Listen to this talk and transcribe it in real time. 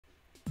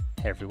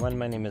Hey everyone,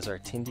 my name is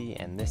Artindi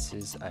and this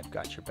is I've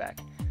Got Your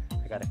Back.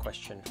 I got a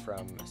question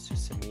from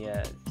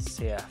Susmia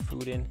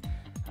Syaefudin.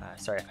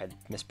 Sorry if I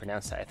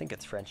mispronounced that, I think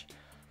it's French.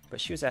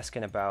 But she was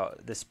asking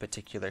about this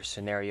particular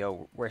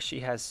scenario where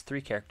she has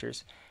three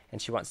characters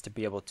and she wants to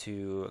be able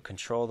to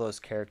control those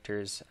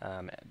characters,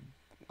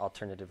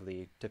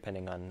 alternatively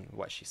depending on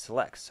what she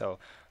selects. So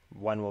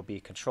one will be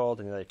controlled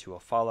and the other two will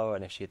follow,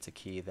 and if she hits a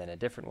key then a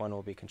different one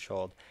will be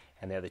controlled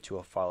and the other two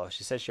will follow.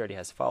 She says she already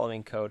has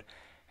following code,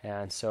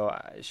 and so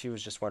she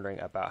was just wondering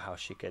about how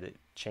she could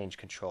change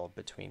control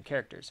between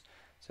characters.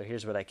 So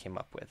here's what I came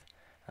up with.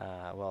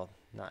 Well,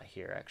 not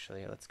here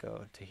actually. Let's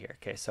go to here.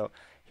 Okay, so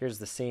here's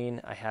the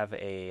scene. I have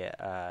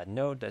a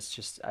node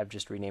that's I've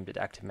just renamed it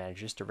Active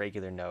Manager, just a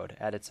regular node.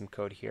 Added some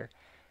code here.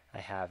 I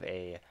have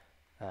a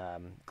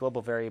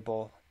global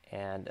variable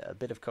and a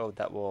bit of code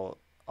that will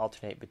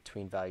alternate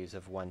between values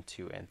of 1,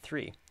 2, and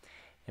 3.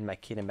 In my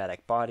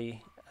kinematic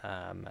body,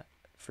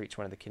 for each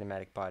one of the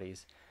kinematic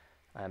bodies,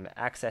 I'm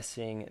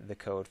accessing the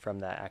code from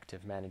that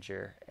Active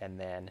Manager, and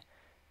then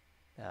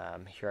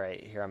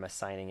here I'm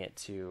assigning it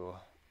to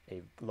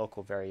a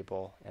local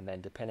variable, and then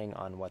depending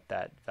on what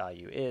that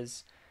value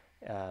is,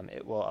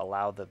 it will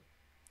allow the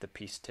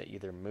piece to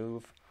either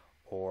move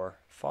or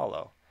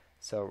follow.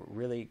 So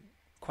really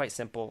quite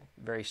simple,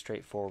 very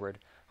straightforward.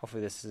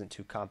 Hopefully this isn't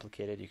too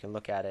complicated. You can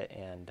look at it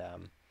and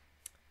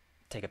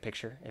take a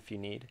picture if you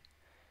need.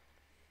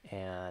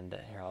 And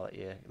here I'll let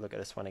you look at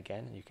this one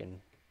again. You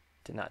can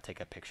not take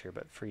a picture,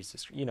 but freeze the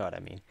screen. You know what I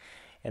mean.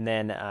 And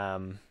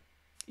then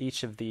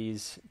each of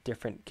these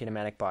different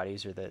kinematic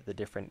bodies, or the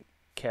different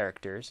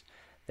characters,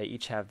 they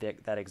each have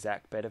that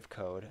exact bit of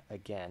code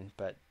again,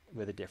 but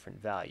with a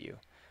different value.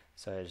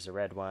 So there's the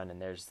red one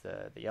and there's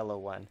the yellow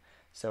one.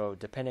 So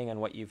depending on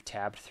what you've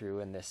tabbed through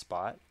in this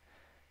spot,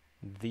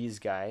 these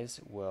guys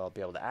will be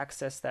able to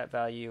access that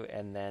value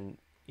and then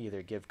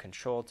either give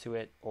control to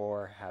it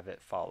or have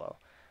it follow.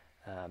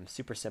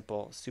 Super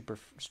simple, super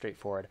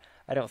straightforward.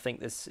 I don't think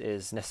this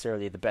is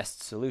necessarily the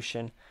best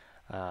solution,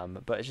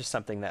 but it's just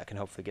something that can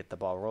hopefully get the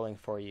ball rolling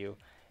for you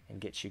and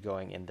get you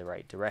going in the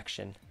right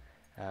direction,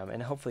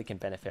 and hopefully can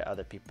benefit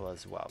other people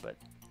as well. But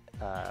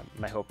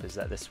my hope is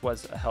that this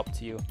was a help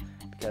to you,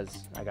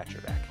 because I got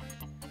your back.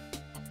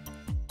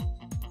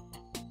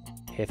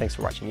 Hey, thanks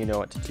for watching. You know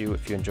what to do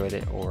if you enjoyed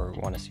it or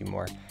want to see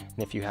more. And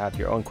if you have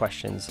your own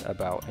questions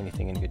about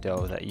anything in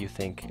Godot that you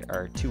think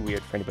are too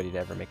weird for anybody to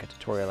ever make a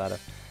tutorial out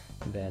of,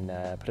 then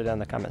put it down in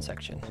the comment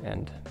section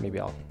and maybe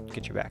I'll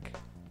get you back.